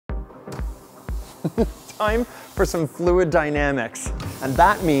Time for some fluid dynamics, and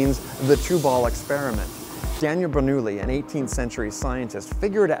that means the two-ball experiment. Daniel Bernoulli, an 18th century scientist,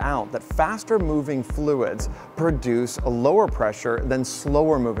 figured out that faster moving fluids produce a lower pressure than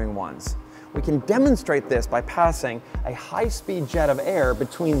slower moving ones. We can demonstrate this by passing a high-speed jet of air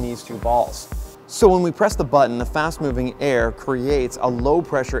between these two balls. So when we press the button, the fast-moving air creates a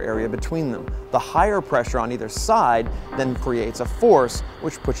low-pressure area between them. The higher pressure on either side then creates a force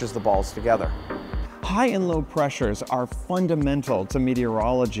which pushes the balls together. High and low pressures are fundamental to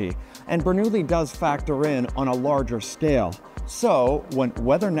meteorology, and Bernoulli does factor in on a larger scale. So when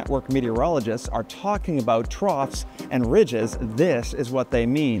Weather Network meteorologists are talking about troughs and ridges, this is what they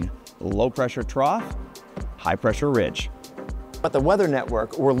mean. Low-pressure trough, high-pressure ridge. At the Weather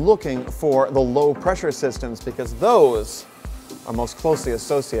Network, we're looking for the low-pressure systems because those are most closely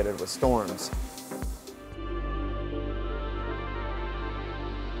associated with storms.